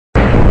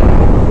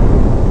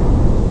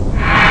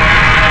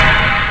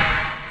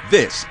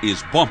This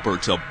is Bumper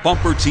to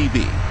Bumper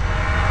TV.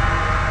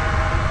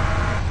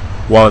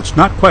 While it's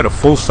not quite a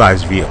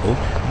full-size vehicle,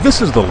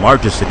 this is the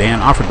largest sedan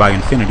offered by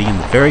Infiniti in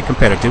the very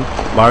competitive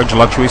large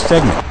luxury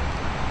segment.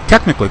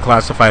 Technically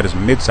classified as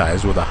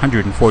mid-size with a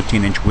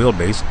 114-inch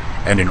wheelbase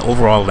and an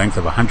overall length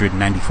of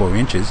 194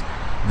 inches,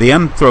 the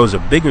M throws a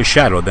bigger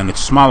shadow than its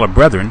smaller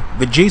brethren,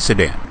 the G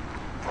sedan.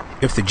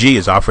 If the G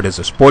is offered as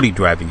a sporty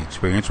driving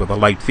experience with a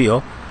light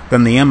feel,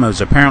 then the M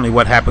is apparently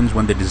what happens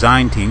when the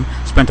design team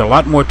spent a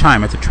lot more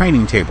time at the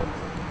training table.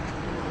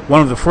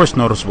 One of the first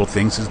noticeable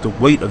things is the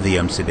weight of the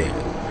M sedan.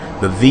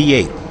 The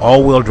V8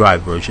 all-wheel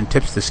drive version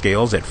tips the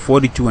scales at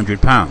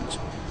 4,200 pounds.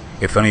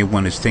 If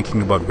anyone is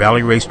thinking about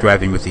rally race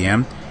driving with the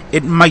M,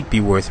 it might be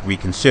worth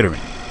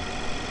reconsidering.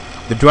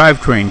 The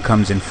drivetrain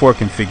comes in 4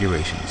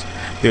 configurations.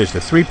 There's the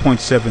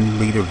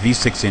 3.7-liter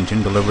V6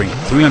 engine delivering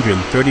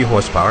 330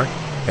 horsepower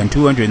and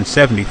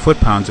 270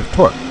 foot-pounds of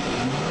torque.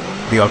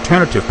 The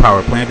alternative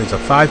power plant is a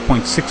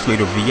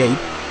 5.6-liter V8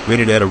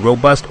 rated at a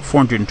robust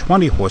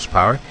 420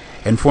 horsepower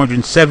and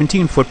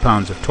 417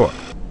 foot-pounds of torque.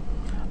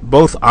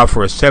 Both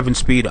offer a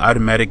 7-speed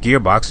automatic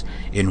gearbox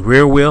in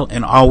rear-wheel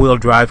and all-wheel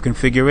drive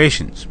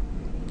configurations.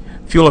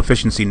 Fuel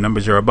efficiency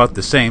numbers are about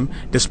the same,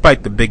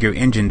 despite the bigger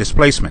engine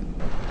displacement.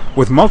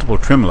 With multiple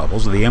trim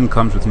levels, the M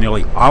comes with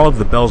nearly all of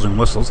the bells and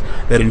whistles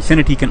that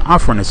Infiniti can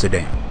offer in a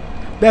sedan.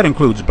 That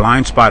includes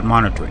blind spot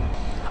monitoring,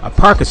 a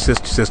park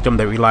assist system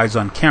that relies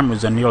on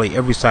cameras on nearly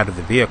every side of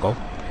the vehicle,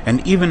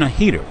 and even a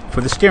heater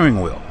for the steering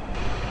wheel.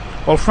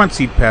 While front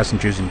seat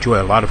passengers enjoy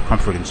a lot of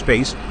comfort and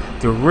space,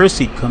 the rear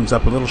seat comes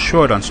up a little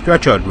short on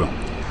stretch-out room.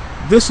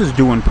 This is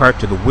due in part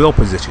to the wheel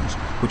positions,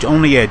 which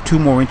only add 2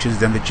 more inches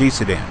than the G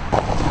sedan.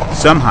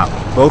 Somehow,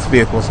 both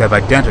vehicles have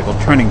identical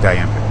turning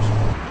diameters.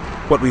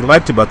 What we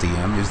liked about the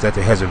M is that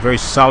it has a very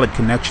solid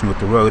connection with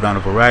the road on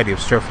a variety of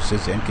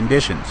surfaces and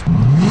conditions.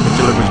 It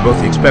delivers both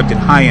the expected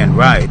high-end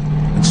ride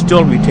and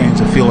still retains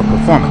a feel of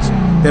performance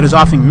that is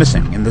often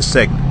missing in this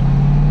segment.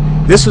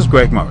 This is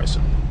Greg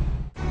Morrison.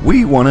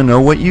 We want to know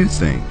what you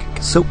think,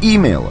 so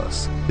email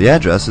us. The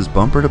address is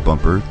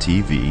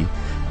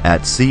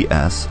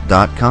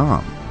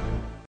bumpertobumpertv@cs.com.